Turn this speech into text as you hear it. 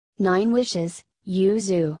9Wishes,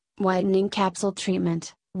 Yuzu, Whitening Capsule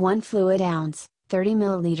Treatment, 1 fluid ounce, 30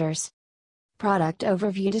 milliliters. Product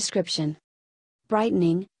Overview Description.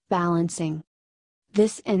 Brightening, Balancing.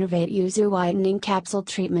 This innovate Yuzu Whitening Capsule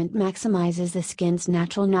Treatment maximizes the skin's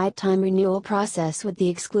natural nighttime renewal process with the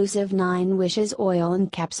exclusive 9Wishes oil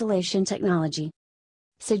encapsulation technology.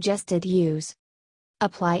 Suggested use.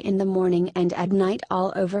 Apply in the morning and at night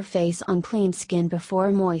all over face on clean skin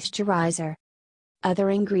before moisturizer.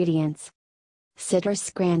 Other ingredients: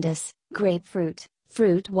 citrus grandis, grapefruit,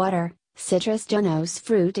 fruit water, citrus junos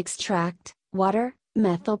fruit extract, water,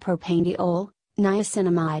 methylpropanediol,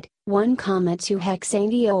 niacinamide,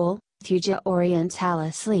 1,2-hexanediol, thuja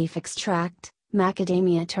orientalis leaf extract,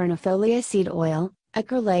 macadamia ternifolia seed oil,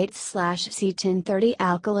 acrylates/C1030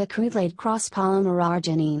 alkyl acrylate crosspolymer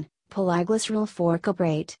arginine, polyglycerol 4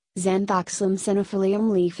 caprate, zanthoxylum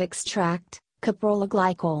schinifolium leaf extract, caprate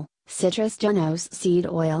glycol, citrus junos seed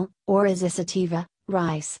oil, oryza sativa,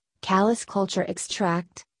 rice, callus culture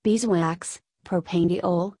extract, beeswax,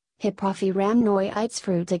 propanediol, hypophyramnoids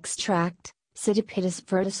fruit extract, Cydipetus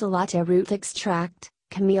verticillata root extract,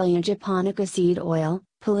 Camellia japonica seed oil,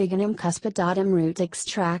 Polygonum cuspidatum root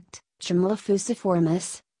extract, Tremula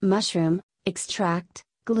fusiformis, mushroom, extract,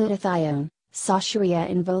 glutathione, Sauchuria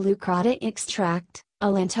involucrata extract,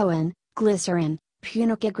 allantoin, glycerin,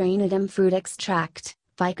 Punica granatum fruit extract,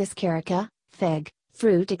 Ficus carica, fig,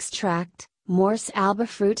 fruit extract, Morse alba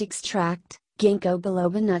fruit extract, Ginkgo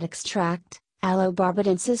biloba nut extract, Aloe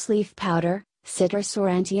barbadensis leaf powder, Citrus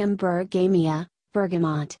aurantium bergamia,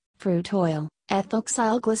 bergamot, fruit oil,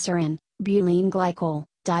 ethylxylglycerin, butylene glycol,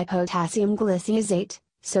 dipotassium glyciazate,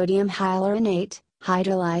 sodium hyaluronate,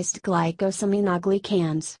 hydrolyzed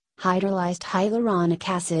glycosaminoglycans, hydrolyzed hyaluronic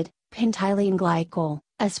acid, pentylene glycol,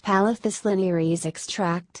 Aspalathus linearis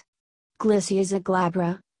extract, Glyciosa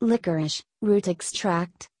glabra, licorice, root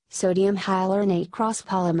extract, sodium hyaluronate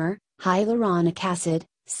crosspolymer, hyaluronic acid,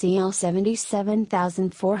 Cl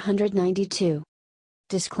 77492.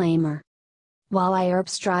 Disclaimer. While iHerb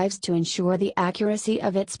strives to ensure the accuracy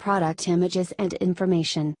of its product images and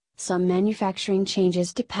information, some manufacturing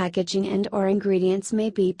changes to packaging and/or ingredients may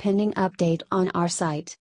be pending update on our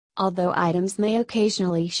site. Although items may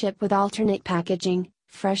occasionally ship with alternate packaging,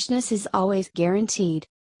 freshness is always guaranteed.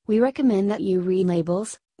 We recommend that you read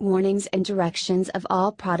labels, warnings and directions of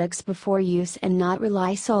all products before use and not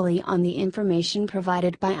rely solely on the information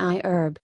provided by iHerb.